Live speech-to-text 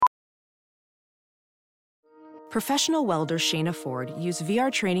Professional welder Shayna Ford used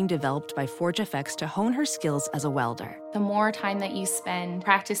VR training developed by ForgeFX to hone her skills as a welder. The more time that you spend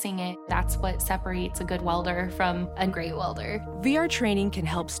practicing it, that's what separates a good welder from a great welder. VR training can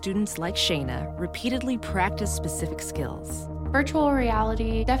help students like Shayna repeatedly practice specific skills. Virtual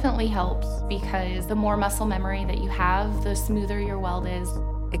reality definitely helps because the more muscle memory that you have, the smoother your weld is.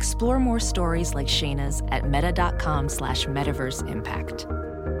 Explore more stories like Shayna's at meta.com/metaverseimpact.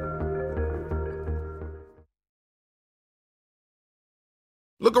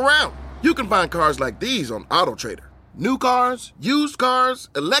 Look around. You can find cars like these on AutoTrader. New cars, used cars,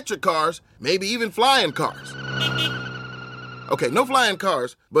 electric cars, maybe even flying cars. Okay, no flying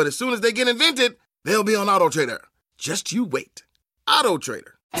cars, but as soon as they get invented, they'll be on AutoTrader. Just you wait.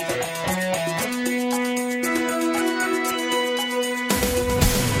 AutoTrader.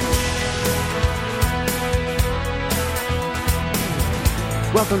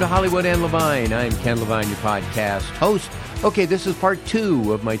 Welcome to Hollywood and Levine. I'm Ken Levine, your podcast host. Okay, this is part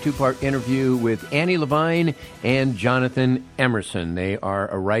 2 of my 2-part interview with Annie Levine and Jonathan Emerson. They are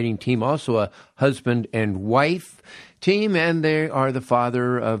a writing team, also a husband and wife team, and they are the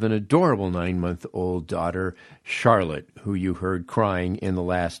father of an adorable 9-month-old daughter, Charlotte, who you heard crying in the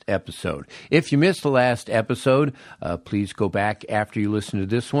last episode. If you missed the last episode, please go back after you listen to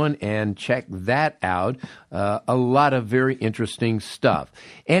this one and check that out. A lot of very interesting stuff.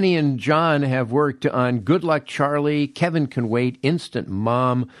 Annie and John have worked on Good Luck Charlie, Kevin Can Wait, Instant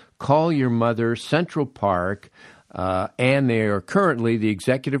Mom, Call Your Mother, Central Park, and they are currently the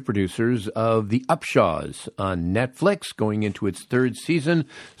executive producers of The Upshaws on Netflix, going into its 3rd season,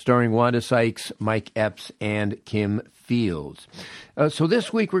 starring Wanda Sykes, Mike Epps, and Kim Fields. So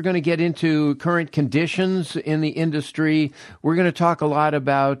this week we're going to get into current conditions in the industry. We're going to talk a lot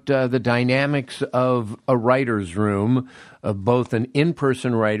about the dynamics of a writer's room, both an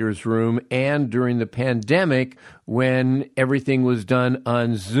in-person writer's room and during the pandemic when everything was done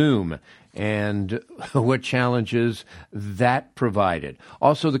on Zoom, and what challenges that provided.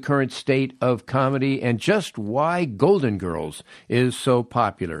 Also, the current state of comedy and just why Golden Girls is so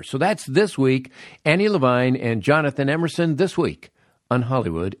popular. So that's this week. Annie Levine and Jonathan Emerson this week on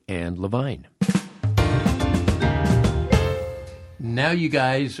Hollywood and Levine. Now you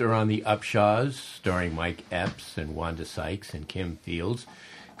guys are on The Upshaws, starring Mike Epps and Wanda Sykes and Kim Fields.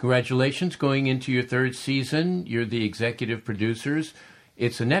 Congratulations, going into your 3rd season. You're the executive producers.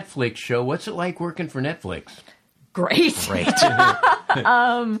 It's a Netflix show. What's it like working for Netflix? Great.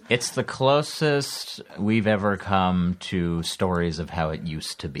 It's the closest we've ever come to stories of how it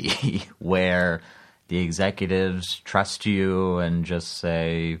used to be, where the executives trust you and just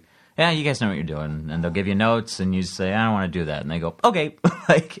say, yeah, you guys know what you're doing. And they'll give you notes and you say, I don't want to do that. And they go, okay.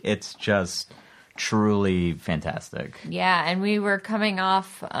 Like, it's just truly fantastic. Yeah, and we were coming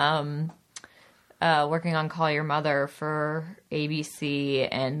off working on Call Your Mother for ABC,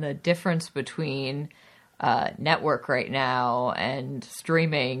 and the difference between network right now and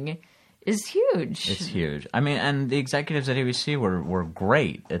streaming is huge. It's huge. I mean, and the executives at ABC were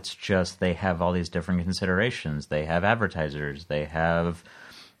great. It's just they have all these different considerations. They have advertisers. They have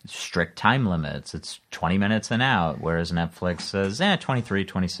strict time limits. It's 20 minutes and out, whereas Netflix says, 23,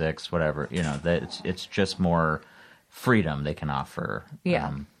 26, whatever. You know, it's just more freedom they can offer.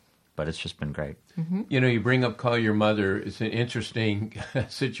 Yeah. But it's just been great. Mm-hmm. You know, you bring up Call Your Mother. It's an interesting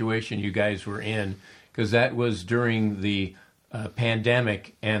situation you guys were in, because that was during the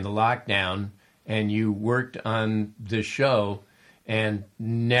pandemic and the lockdown, and you worked on the show and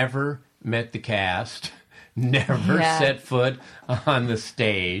never met the cast, never set foot on the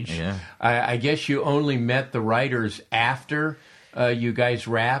stage. Yeah. I guess you only met the writers after you guys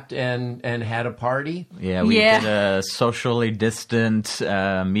wrapped and had a party? Yeah, we did a socially distant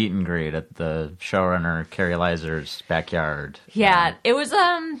meet and greet at the showrunner Carrie Leiser's backyard. Yeah, it was,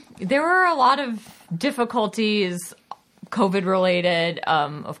 there were a lot of difficulties, COVID-related,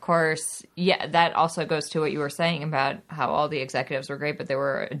 of course. Yeah, that also goes to what you were saying about how all the executives were great, but there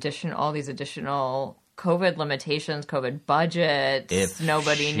were all these additional COVID limitations, COVID budgets. If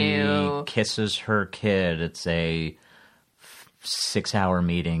nobody knew. Kisses her kid, it's a 6-hour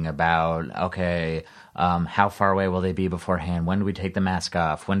meeting about, okay, how far away will they be beforehand? When do we take the mask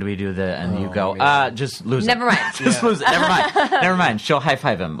off? When do we do the... And you go, just lose Never it. mind. Just lose it. Never mind. She'll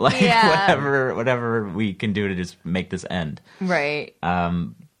high-five him. Like, whatever we can do to just make this end. Right.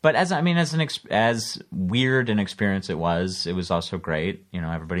 But as weird an experience it was also great. You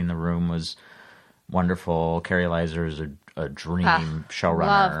know, everybody in the room was wonderful. Carrie Leiser is a dream showrunner.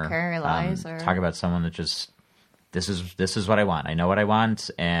 Love Carrie Leiser. Talk about someone that just this is what I want. I know what I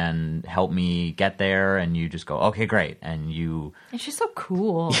want, and help me get there. And you just go, okay, great. And she's so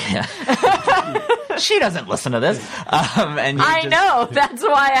cool. Yeah. She doesn't listen to this. I know. That's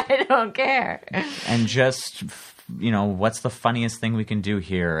why I don't care. And just, what's the funniest thing we can do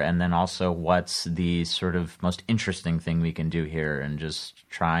here? And then also what's the sort of most interesting thing we can do here? And just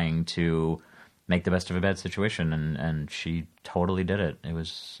trying to make the best of a bad situation. And she totally did it. It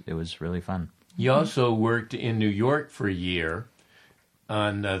was really fun. You also worked in New York for a year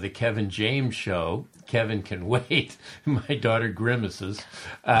on the Kevin James show. Kevin Can Wait. My daughter grimaces.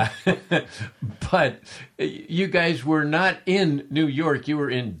 But you guys were not in New York. You were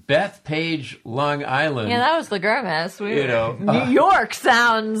in Bethpage, Long Island. Yeah, that was the grimace. New York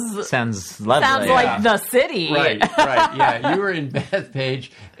sounds lovely. Sounds like the city. Right. Yeah, you were in Bethpage,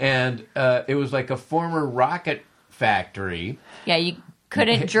 and it was like a former rocket factory. Yeah, you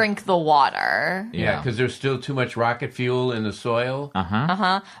couldn't drink the water. Yeah, because there's still too much rocket fuel in the soil.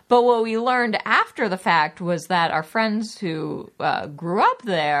 But what we learned after the fact was that our friends who grew up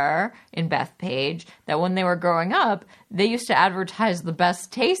there in Bethpage, that when they were growing up, they used to advertise the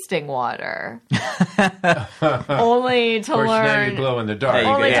best tasting water. Only to learn. Now you glow in the dark. To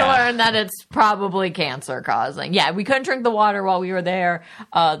learn that it's probably cancer causing. Yeah, we couldn't drink the water while we were there.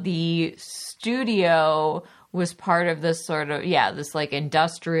 The studio was part of this sort of, this like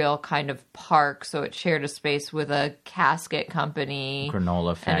industrial kind of park. So it shared a space with a casket company.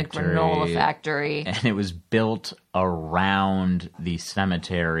 Granola factory. And it was built around the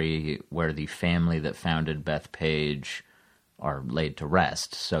cemetery where the family that founded Bethpage are laid to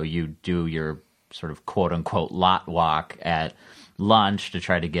rest. So you do your sort of quote unquote lot walk at lunch to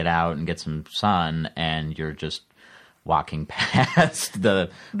try to get out and get some sun, and you're just walking past the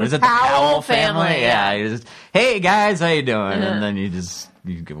Powell family. Yeah. You just, hey guys, how you doing? And then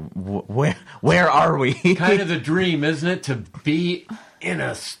you go, where are we? Kind of the dream, isn't it, to be in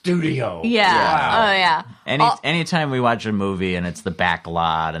a studio? Yeah. Wow. Oh yeah. Anytime we watch a movie and it's the back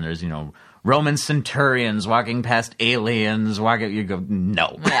lot and there's Roman centurions walking past aliens, you go,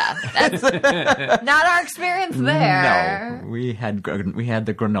 no. Yeah, that's not our experience there. No, we had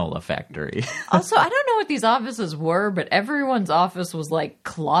the granola factory. Also, I don't know what these offices were, but everyone's office was like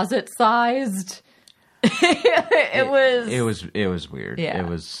closet sized. It was weird.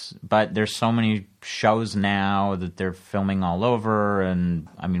 Yeah. But there's so many shows now that they're filming all over, and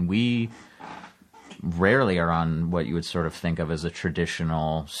I mean, we rarely are on what you would sort of think of as a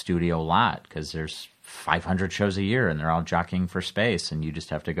traditional studio lot, because there's 500 shows a year and they're all jockeying for space, and you just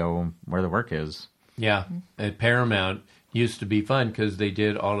have to go where the work is. Yeah, at Paramount used to be fun because they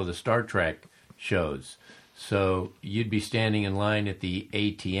did all of the Star Trek shows. So you'd be standing in line at the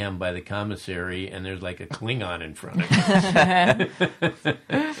ATM by the commissary, and there's like a Klingon in front of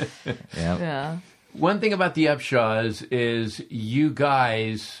you. Yeah. One thing about the Upshaws is you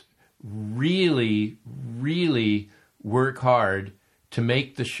guys really, really work hard to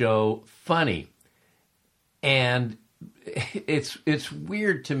make the show funny. And it's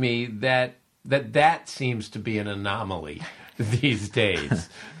weird to me that seems to be an anomaly these days.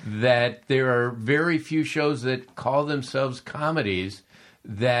 That there are very few shows that call themselves comedies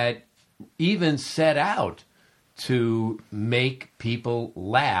that even set out to make people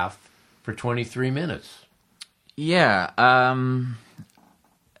laugh for 23 minutes. Yeah,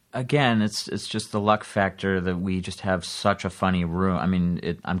 again, it's just the luck factor that we just have such a funny room. I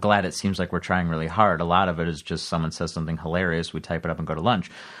mean, I'm glad it seems like we're trying really hard. A lot of it is just someone says something hilarious, we type it up and go to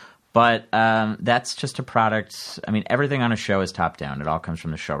lunch. But that's just a product. I mean, everything on a show is top down. It all comes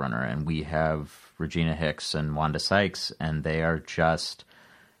from the showrunner. And we have Regina Hicks and Wanda Sykes, and they are just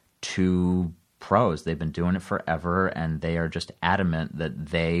two pros. They've been doing it forever, and they are just adamant that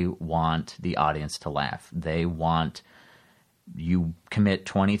they want the audience to laugh. They want... You commit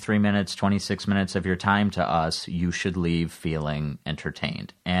 23 minutes, 26 minutes of your time to us, you should leave feeling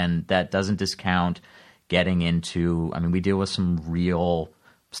entertained. And that doesn't discount getting into... I mean, we deal with some real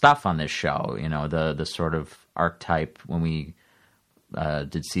stuff on this show. You know, the sort of archetype when we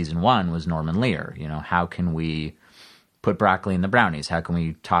did season 1 was Norman Lear. You know, how can we put broccoli in the brownies? How can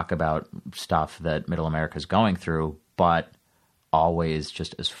we talk about stuff that Middle America is going through, but always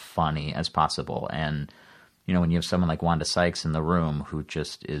just as funny as possible? And you know, when you have someone like Wanda Sykes in the room who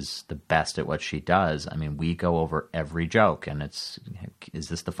just is the best at what she does, I mean, we go over every joke, and is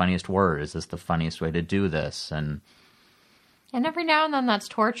this the funniest word? Is this the funniest way to do this? And every now and then that's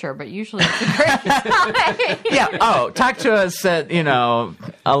torture, but usually it's a great time. Yeah, talk to us at,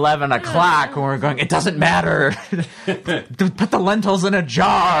 11 o'clock when we're going, it doesn't matter. Put the lentils in a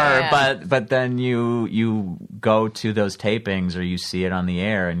jar. Yeah. But then you go to those tapings or you see it on the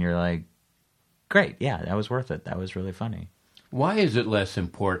air and you're like, great. Yeah, that was worth it. That was really funny. Why is it less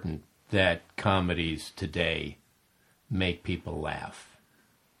important that comedies today make people laugh?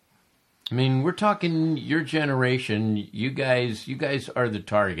 I mean, we're talking your generation. You guys are the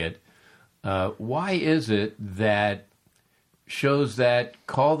target. Why is it that shows that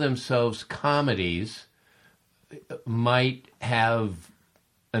call themselves comedies might have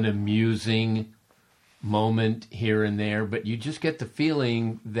an amusing moment here and there, but you just get the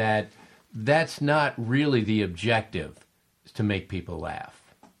feeling that that's not really the objective, is to make people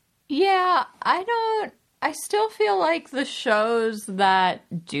laugh? Yeah, I still feel like the shows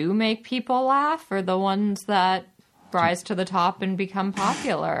that do make people laugh are the ones that rise to the top and become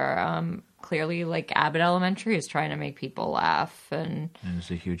popular. Clearly, like Abbott Elementary is trying to make people laugh, and it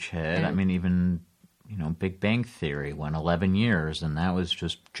was a huge hit. I mean, even Big Bang Theory went 11 years, and that was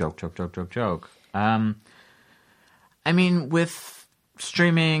just joke. I mean, with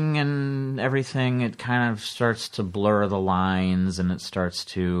streaming and everything, it kind of starts to blur the lines, and it's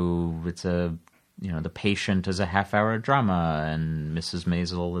the Patient is a half-hour drama, and Mrs.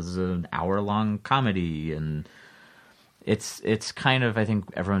 Maisel is an hour-long comedy, and it's kind of, I think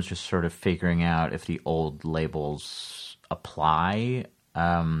everyone's just sort of figuring out if the old labels apply.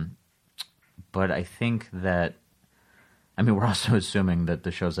 But I think that, I mean, we're also assuming that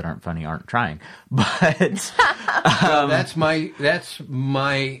the shows that aren't funny aren't trying. But well, that's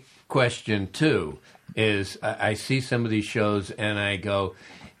my question too. Is I see some of these shows and I go,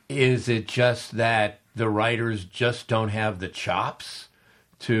 is it just that the writers just don't have the chops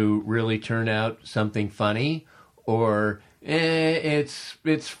to really turn out something funny, or it's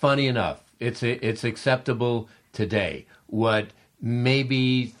funny enough? It's acceptable today. What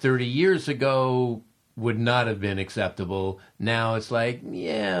maybe 30 years ago would not have been acceptable. Now it's like,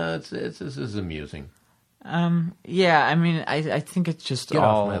 yeah, this is amusing. Yeah, I mean, I think it's just Get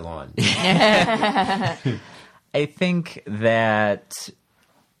off my lawn. I think that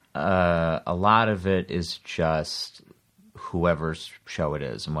a lot of it is just whoever's show it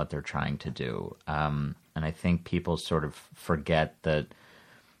is and what they're trying to do. And I think people sort of forget that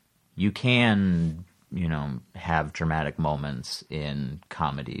you can, have dramatic moments in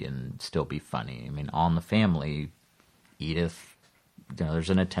comedy and still be funny. I mean, All in the Family, Edith, there's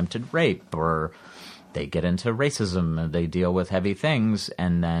an attempted rape, or they get into racism and they deal with heavy things,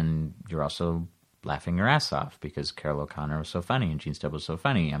 and then you're also laughing your ass off because Carol O'Connor was so funny and Gene Stubble was so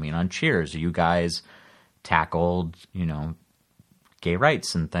funny. I mean, on Cheers, you guys tackled, gay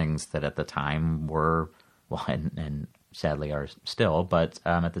rights and things that at the time were, well, and sadly are still, but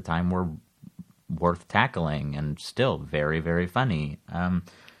at the time were worth tackling and still very, very funny. I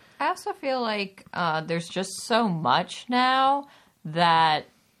also feel like there's just so much now that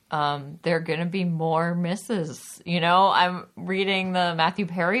there are going to be more misses. I'm reading the Matthew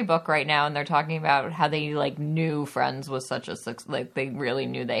Perry book right now, and they're talking about how they knew Friends was such a success. They really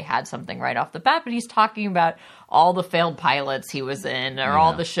knew they had something right off the bat. But he's talking about all the failed pilots he was in, or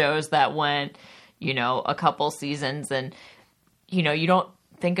all the shows that went, a couple seasons, and you don't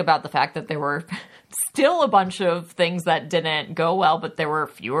think about the fact that there were still a bunch of things that didn't go well, but there were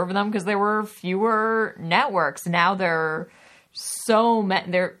fewer of them because there were fewer networks. Now there so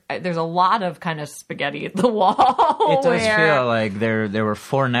many. There's a lot of kind of spaghetti at the wall. It does feel like there were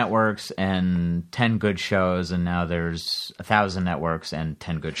 4 networks and 10 good shows, and now there's 1,000 networks and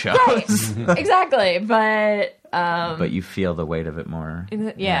 10 good shows. Right. Exactly, but you feel the weight of it more.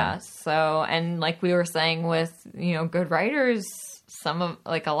 Yeah. So, and like we were saying with good writers,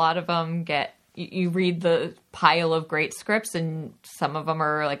 a lot of them get. You read the pile of great scripts, and some of them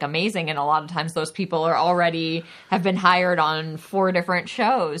are amazing, and a lot of times those people are already have been hired on 4 different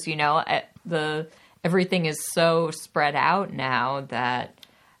shows. Everything is so spread out now that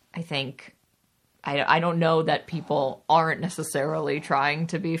I think I don't know that people aren't necessarily trying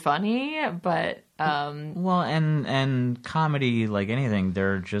to be funny, but well, and comedy, like anything,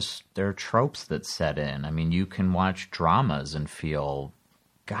 there are tropes that set in. I mean, you can watch dramas and feel,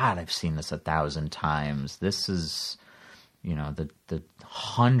 God, I've seen this 1,000 times. This is, the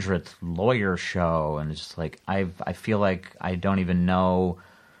 100th lawyer show, and it's just I feel like I don't even know,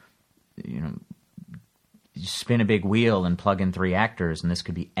 you spin a big wheel and plug in 3 actors, and this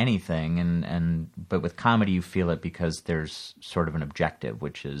could be anything. But with comedy, you feel it because there's sort of an objective,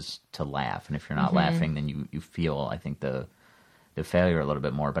 which is to laugh. And if you're not laughing, then you feel, I think, the failure a little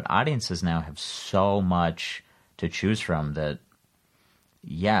bit more. But audiences now have so much to choose from that.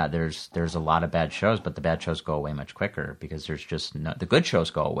 Yeah, there's a lot of bad shows, but the bad shows go away much quicker because there's just the good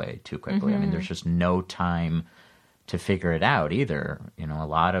shows go away too quickly. I mean, there's just no time to figure it out either. A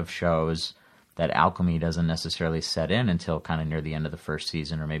lot of shows that alchemy doesn't necessarily set in until kind of near the end of the first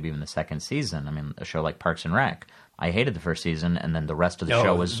season or maybe even the second season. I mean, a show like Parks and Rec, I hated the first season, and then the rest of the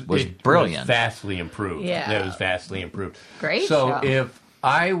show was brilliant. It was vastly improved. Yeah. It was vastly improved. Great So show. if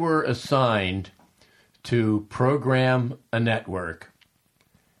I were assigned to program a network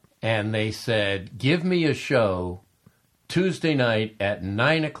and they said, give me a show Tuesday night at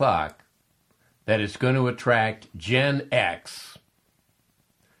 9 o'clock that is going to attract Gen X,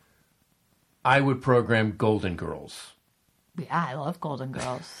 I would program Golden Girls. Yeah, I love Golden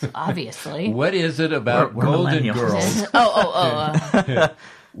Girls, obviously. What is it about We're Golden millennials. Girls?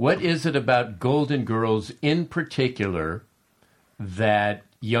 What is it about Golden Girls in particular that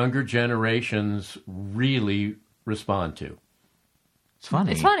younger generations really respond to? It's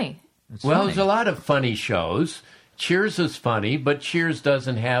funny. It's funny. There's a lot of funny shows. Cheers is funny, but Cheers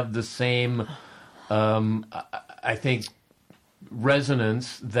doesn't have the same, I think,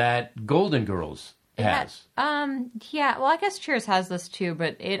 resonance that Golden Girls has. Yeah, well, I guess Cheers has this too,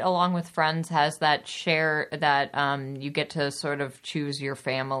 but it, along with Friends, has that share that you get to sort of choose your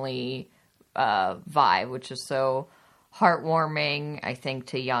family vibe, which is so heartwarming, I think,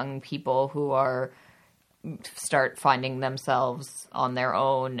 to young people who start finding themselves on their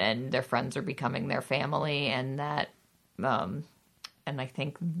own and their friends are becoming their family, and that, and I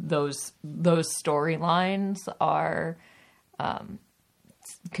think those storylines are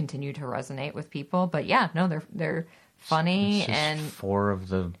continue to resonate with people. But yeah, no, they're funny, It's just and 4 of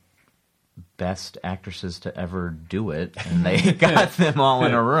the best actresses to ever do it, and they got them all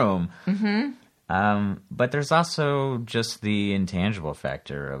in a room. Mm-hmm. But there's also just the intangible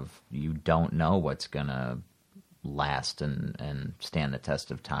factor of you don't know what's gonna last and stand the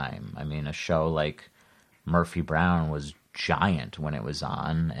test of time. I mean, a show like Murphy Brown was giant when it was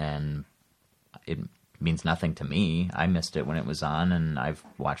on, and it means nothing to me. I missed it when it was on, and I've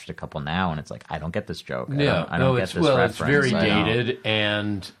watched a couple now, and it's like, I don't get this joke. I don't get this reference. It's very dated,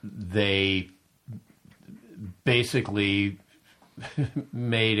 and they basically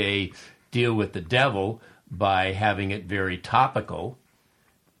made a deal with the devil by having it very topical.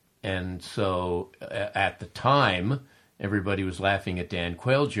 And so at the time, everybody was laughing at Dan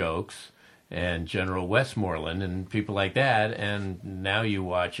Quayle jokes and General Westmoreland and people like that, and now you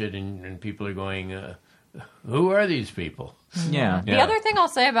watch it and people are going, who are these people? Yeah. The other thing I'll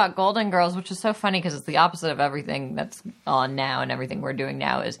say about Golden Girls, which is so funny because it's the opposite of everything that's on now and everything we're doing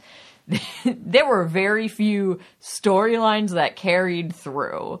now, is there were very few storylines that carried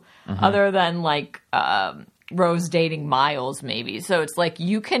through, other than like Rose dating Miles, maybe. So it's like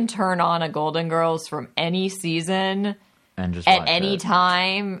you can turn on a Golden Girls from any season And just at watch any it.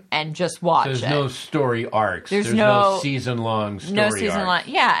 time and just watch There's it. no story arcs. There's no no season-long story no season arcs.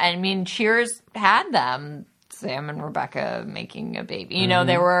 long. Yeah, I mean, Cheers had them. Sam and Rebecca making a baby. You know,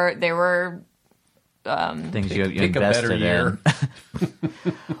 they were Things you Pick a better invested year. in.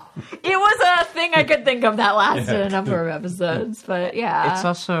 It was a thing I could think of that lasted a number of episodes, but yeah. It's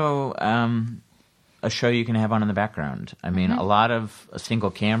also a show you can have on in the background. I mean, a lot of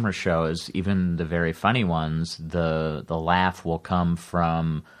single camera shows, even the very funny ones, the laugh will come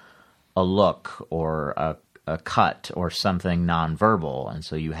from a look or a cut or something nonverbal, and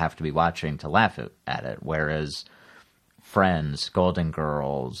so you have to be watching to laugh at it. Whereas Friends, Golden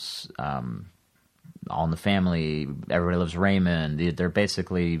Girls, All in the Family, Everybody Loves Raymond, they're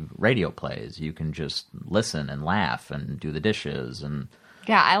basically radio plays. You can just listen and laugh and do the dishes and...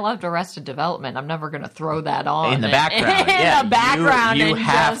 Yeah, I loved Arrested Development. I'm never going to throw that on. In the background. In the background. You and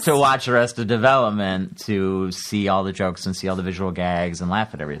have just... to watch Arrested Development to see all the jokes and see all the visual gags and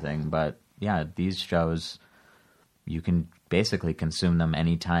laugh at everything. But yeah, these shows, you can basically consume them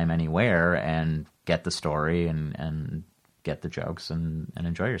anytime, anywhere, and get the story and get the jokes and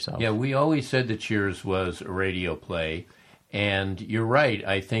enjoy yourself. Yeah, we always said that Cheers was a radio play. And you're right.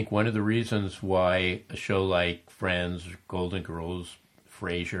 I think one of the reasons why a show like Friends, Golden Girls,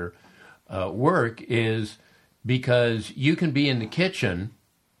 Frasier work is because you can be in the kitchen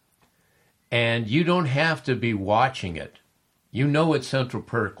and you don't have to be watching it. You know what Central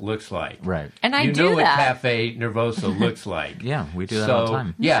Perk looks like. Right. And I you do know what that. Cafe Nervosa looks like. Yeah, we do that all the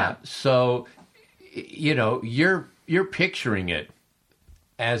time. Yeah, so you know, you're picturing it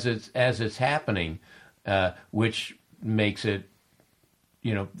as it's happening, which makes it,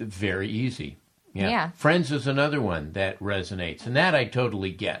 you know, very easy. Yeah. Friends is another one that resonates, and that I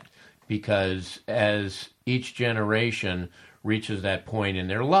totally get, because as each generation reaches that point in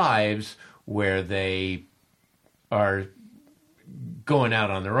their lives where they are going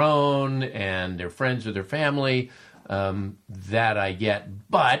out on their own and they're friends with their family, that I get.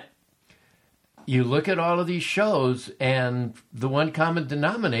 But you look at all of these shows, and the one common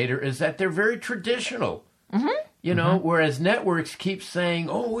denominator is that they're very traditional. Mm-hmm. You know, whereas networks keep saying,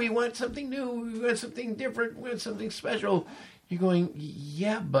 "Oh, we want something new, we want something different, we want something special." You're going,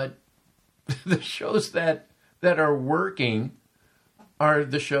 yeah, but the shows that are working are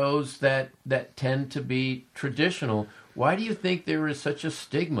the shows that tend to be traditional. Why do you think there is such a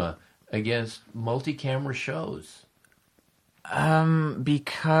stigma against multi-camera shows?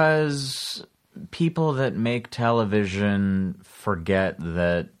 Because people that make television forget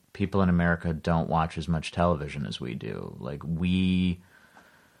that people in America don't watch as much television as we do. Like, we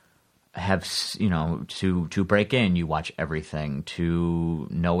have, you know, to break in, you watch everything. To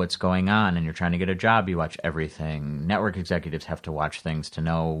know what's going on and you're trying to get a job, you watch everything. Network executives have to watch things to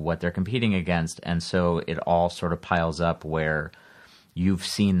know what they're competing against. And so it all sort of piles up where you've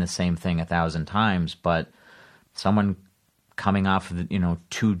seen the same thing 1,000 times, but someone coming off of,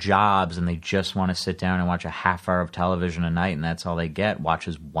 2 jobs and they just want to sit down and watch a half hour of television a night and that's all they get,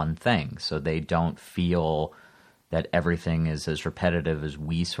 watches one thing. So they don't feel that everything is as repetitive as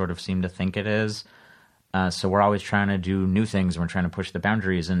we sort of seem to think it is. So we're always trying to do new things and we're trying to push the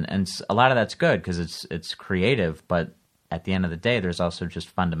boundaries. And a lot of that's good because it's creative. But at the end of the day, there's also just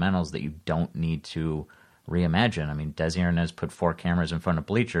fundamentals that you don't need to reimagine. I mean, Desi Arnaz put 4 cameras in front of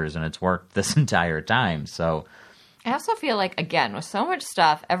bleachers and it's worked this entire time. So I also feel like, again, with so much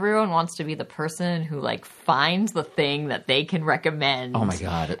stuff, everyone wants to be the person who, like, finds the thing that they can recommend. Oh, my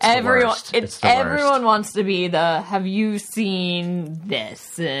God. It's the worst. Everyone wants to be the, have you seen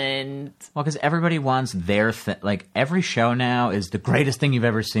this? And well, because everybody wants their thing. Like, every show now is the greatest thing you've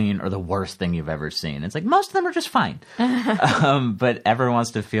ever seen or the worst thing you've ever seen. It's like, most of them are just fine. But everyone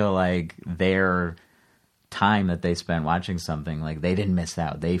wants to feel like their time that they spent watching something, like they didn't miss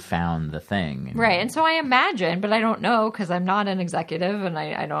out. They found the thing. Right. And so I imagine, but I don't know because I'm not an executive and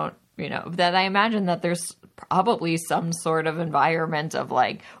I don't, that I imagine that there's probably some sort of environment of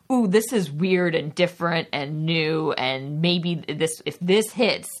like, ooh, this is weird and different and new and maybe if this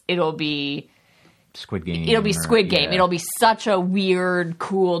hits, it'll be Squid Game. It'll be Squid Game. Yeah. It'll be such a weird,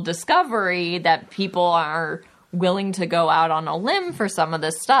 cool discovery that people are willing to go out on a limb for some of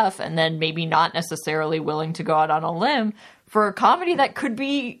this stuff and then maybe not necessarily willing to go out on a limb for a comedy that could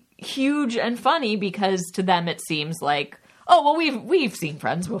be huge and funny because to them it seems like, oh, well, we've seen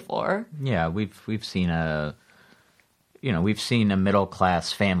Friends before. Yeah, we've seen we've seen a middle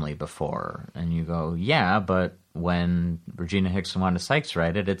class family before, and you go, yeah, but when Regina Hicks and Wanda Sykes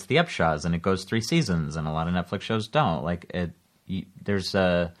write it, it's the Upshaws, and it goes 3 seasons, and a lot of Netflix shows don't. Like there's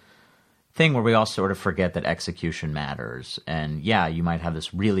a thing where we all sort of forget that execution matters. And yeah, you might have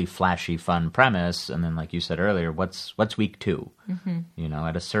this really flashy, fun premise, and then like you said earlier, what's week 2? Mm-hmm.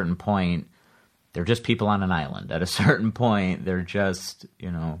 At a certain point, they're just people on an island. At a certain point, they're just,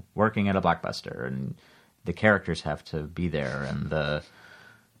 working at a Blockbuster, and the characters have to be there, and the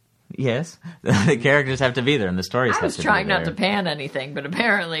characters have to be there, and the stories have to be there. I was trying not to pan anything, but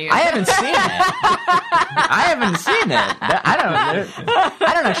apparently I haven't seen it.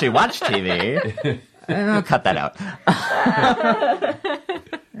 I don't actually watch TV. I'll cut that out.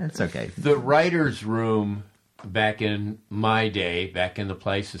 It's okay. The writer's room back in my day, back in the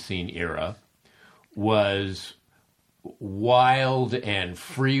Pleistocene era, was wild and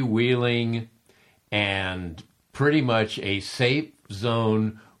freewheeling and pretty much a safe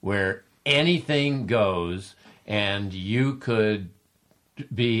zone where anything goes, and you could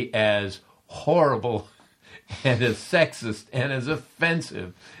be as horrible and as sexist and as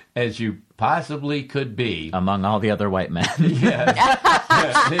offensive as you possibly could be. Among all the other white men. Yes,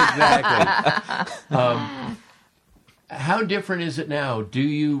 exactly. How different is it now? Do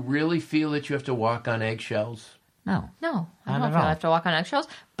you really feel that you have to walk on eggshells? No, I don't feel I have to walk on eggshells,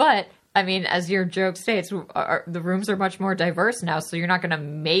 but I mean, as your joke states, the rooms are much more diverse now, so you're not going to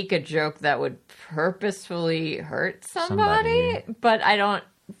make a joke that would purposefully hurt somebody. But I don't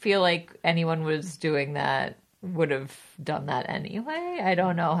feel like anyone was doing that would have done that anyway. I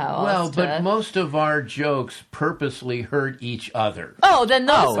don't know how else to... but most of our jokes purposely hurt each other. Oh, then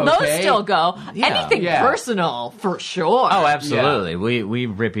those still go. Yeah. Anything personal, for sure. Oh, absolutely. Yeah. We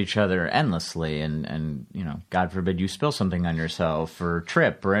rip each other endlessly, and God forbid you spill something on yourself or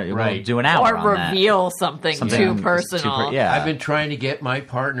trip, or we'll do an hour or reveal something too personal. I've been trying to get my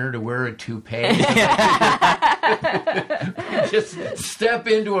partner to wear a toupee. Just step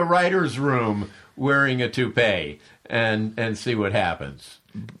into a writer's room wearing a toupee and see what happens.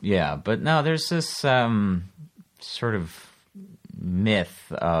 Yeah, but no, there's this sort of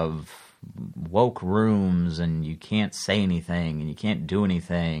myth of woke rooms and you can't say anything and you can't do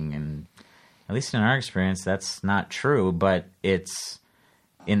anything, and at least in our experience that's not true, but it's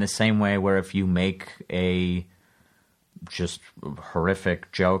In the same way where if you make a just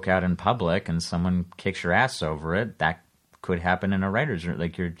horrific joke out in public and someone kicks your ass over it, that could happen in a writer's room.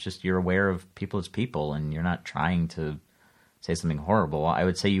 Like you're aware of people as people and you're not trying to say something horrible. I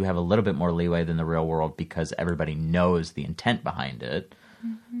would say you have a little bit more leeway than the real world because everybody knows the intent behind it.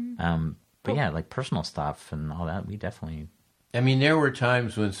 Mm-hmm. But yeah, like personal stuff and all that, we definitely... I mean, there were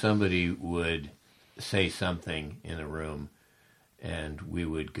times when somebody would say something in a room and we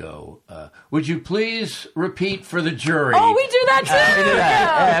would go, would you please repeat for the jury? Oh, we do that too. We do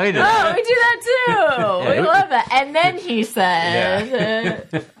that. Yeah, we do that. Oh, we do that too. We love that. And then he said...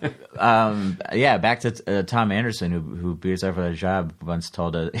 Back to Tom Anderson, who beats out for the job, once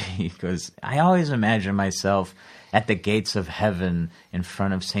told us, he goes, I always imagine myself at the gates of heaven in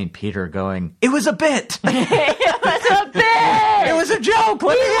front of St. Peter going, it was a bit. It was a bit. It was a joke.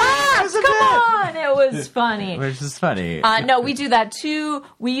 Let me laugh. Come on. It was funny. Which is funny. No, we do that too.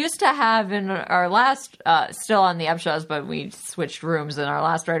 We used to have in our last, still on the Upshaws, but we switched rooms. In our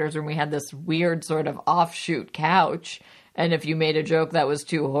last writer's room, we had this weird sort of offshoot couch. And if you made a joke that was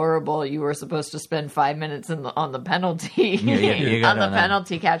too horrible, you were supposed to spend 5 minutes on the penalty on the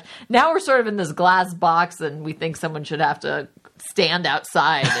penalty couch. Now we're sort of in this glass box, and we think someone should have to stand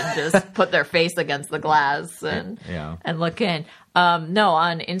outside and just put their face against the glass and look in. No,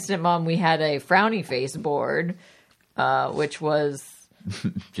 on Instant Mom we had a frowny face board, which was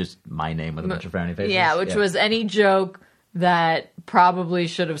just my name with a bunch of frowny faces. Yeah, which was any joke that probably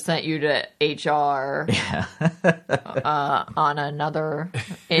should have sent you to HR on another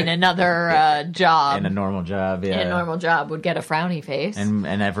job. In a normal job, yeah. In a normal job would get a frowny face. And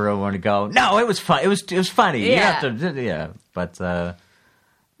everyone would go, no, it was fun. It was funny. Yeah. You have to, But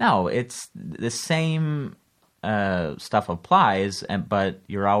no, it's the same stuff applies, but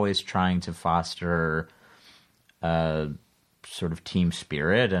you're always trying to foster sort of team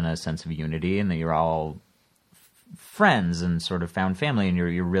spirit and a sense of unity, and that you're all friends and sort of found family, and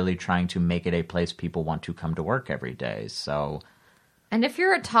you're really trying to make it a place people want to come to work every day. So, and if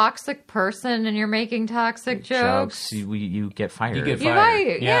you're a toxic person and you're making toxic jokes, you get fired. You get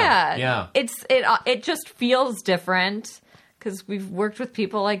fired. Yeah. It just feels different because we've worked with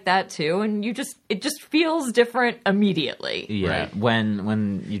people like that too, and it just feels different immediately. Yeah, right.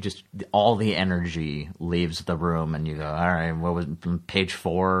 When you just all the energy leaves the room, and you go, all right, what was page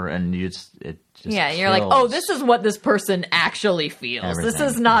 4, and you just you're like, oh, this is what this person actually feels. Everything. This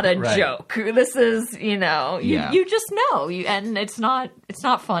is not a joke. This is, you just know, and it's not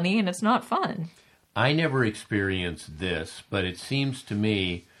funny and it's not fun. I never experienced this, but it seems to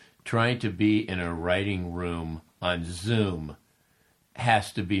me trying to be in a writing room on Zoom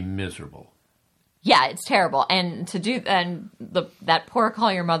has to be miserable. Yeah, it's terrible. And that poor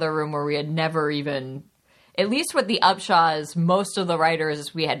Call Your Mother room where we had never even, at least with the Upshaws, most of the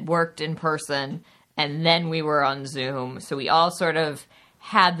writers we had worked in person and then we were on Zoom. So we all sort of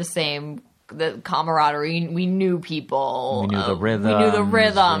had the camaraderie. We knew people. We knew the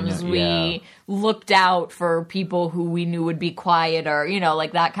rhythms. We looked out for people who we knew would be quieter,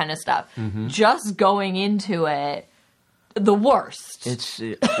 like that kind of stuff. Mm-hmm. Just going into it, the worst. It's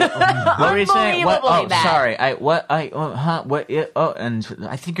what were you saying? What? Oh, bad. Sorry. And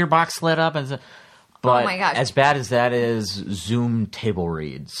I think your box lit up, and but oh my gosh. As bad as that is, Zoom table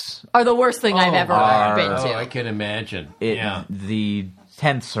reads are the worst thing I've ever been to. Oh, I can imagine. The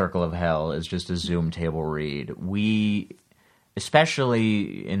 10th circle of hell is just a Zoom table read. We,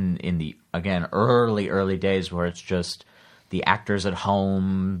 especially in the, again, early days where it's just the actors at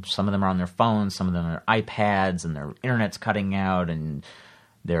home, some of them are on their phones, some of them are iPads, and their internet's cutting out, and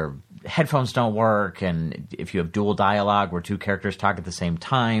their headphones don't work, and if you have dual dialogue where two characters talk at the same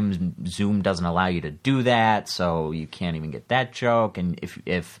time, Zoom doesn't allow you to do that, so you can't even get that joke, and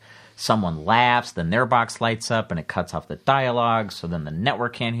if someone laughs, then their box lights up and it cuts off the dialogue, so then the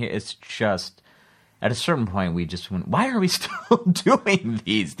network can't hear. It's just, at a certain point, we just went, why are we still doing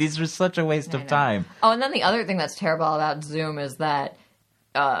these? These are such a waste of time. Oh, and then the other thing that's terrible about Zoom is that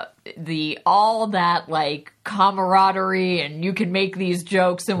all that like camaraderie and you can make these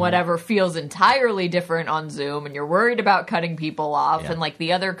jokes and whatever feels entirely different on Zoom, and you're worried about cutting people off. And like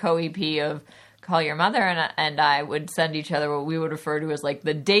the other co-EP of Call Your Mother and I would send each other what we would refer to as like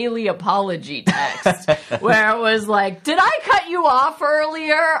the daily apology text, where it was like, did I cut you off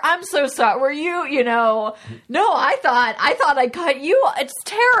earlier? I'm so sorry. Were you, no, I thought I cut you. It's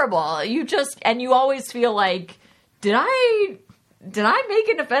terrible. And you always feel like, did I make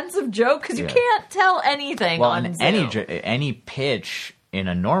an offensive joke? Because you can't tell anything on Zoom. Any pitch in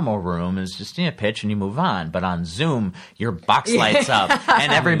a normal room is just pitch and you move on. But on Zoom, your box lights up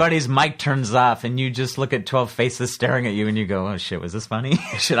and everybody's mic turns off and you just look at 12 faces staring at you and you go, oh shit, was this funny?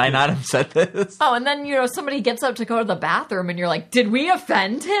 Should I not have said this? Oh, and then, somebody gets up to go to the bathroom and you're like, did we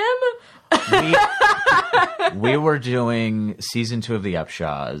offend him? We were doing season 2 of The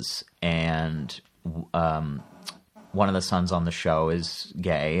Upshaws, and one of the sons on the show is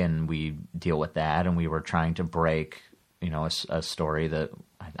gay, and we deal with that, and we were trying to break a story that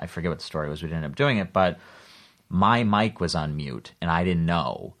I forget what the story was. We didn't end up doing it, but my mic was on mute and I didn't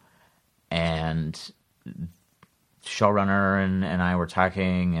know. And showrunner and I were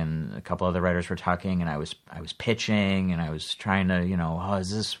talking, and a couple other writers were talking, and I was pitching, and I was trying to,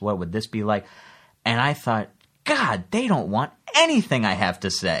 what would this be like? And I thought, God, they don't want anything I have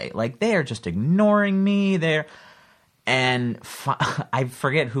to say. Like, they are just ignoring me. And I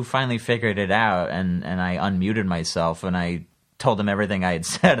forget who finally figured it out, and I unmuted myself, and I told them everything I had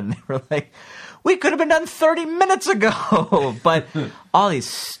said, and they were like, we could have been done 30 minutes ago. But all these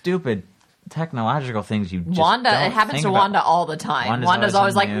stupid technological things you just Wanda, don't it happens think to about. Wanda all the time. Wanda's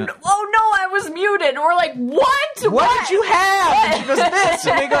always like, mute. oh no, I was muted. And we're like, what? What did you have? And she goes, this.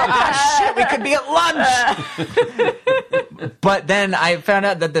 And we go, shit, we could be at lunch. But then I found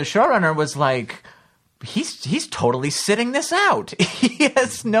out that the showrunner was like, he's totally sitting this out. He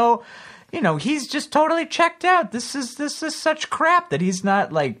has no, he's just totally checked out. This is such crap that he's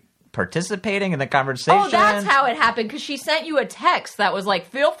not like participating in the conversation. Oh, that's how it happened, because she sent you a text that was like,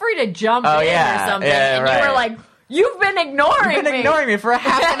 feel free to jump in or something. Yeah, and right. you were like, you've been ignoring me for a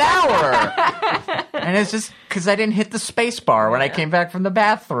half an hour. And it's just because I didn't hit the space bar when I came back from the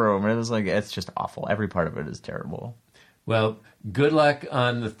bathroom. And it was like, it's just awful. Every part of it is terrible. Well, good luck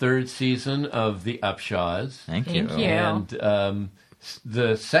on the 3rd season of The Upshaws. Thank you. And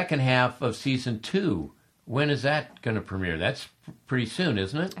the second half of season 2, when is that going to premiere? That's pretty soon,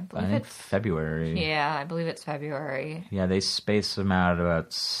 isn't it? I think February. Yeah, I believe it's February. Yeah, they space them out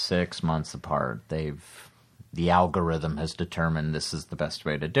about 6 months apart. The algorithm has determined this is the best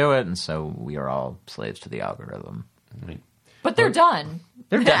way to do it, and so we are all slaves to the algorithm. Right. But they're done.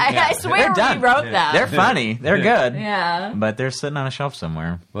 They're done. I swear They're done. we wrote that. They're funny. They're good. Yeah. But they're sitting on a shelf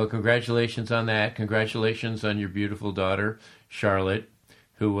somewhere. Well, congratulations on that. Congratulations on your beautiful daughter, Charlotte,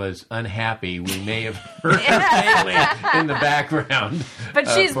 who was unhappy. We may have heard her failing in the background. But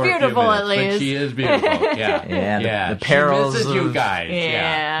she's beautiful, at least. But she is beautiful, yeah. The perils she misses of you guys.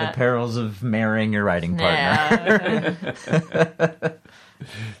 Yeah. The perils of marrying your writing partner. Yeah.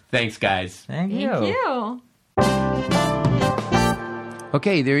 Thanks, guys. Thank Thank you.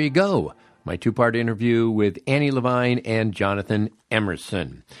 Okay, there you go. My 2-part interview with Annie Levine and Jonathan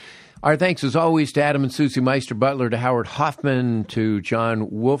Emerson. Our thanks, as always, to Adam and Susie Meister Butler, to Howard Hoffman, to John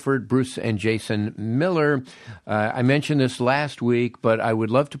Wolford, Bruce and Jason Miller. I mentioned this last week, but I would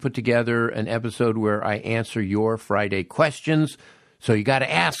love to put together an episode where I answer your Friday questions. So you got to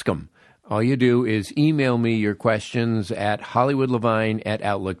ask them. All you do is email me your questions at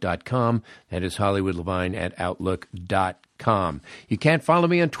hollywoodlevine@outlook.com. That is hollywoodlevine@outlook.com. You can't follow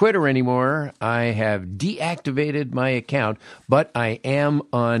me on Twitter anymore. I have deactivated my account, but I am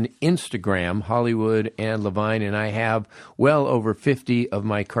on Instagram, Hollywood and Levine, and I have well over 50 of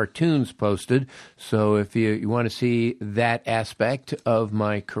my cartoons posted. So if you want to see that aspect of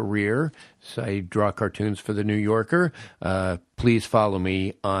my career, so I draw cartoons for The New Yorker, please follow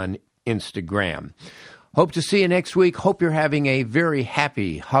me on Instagram. Hope to see you next week. Hope you're having a very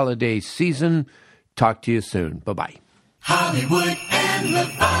happy holiday season. Talk to you soon. Bye-bye. Hollywood and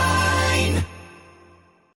Levine.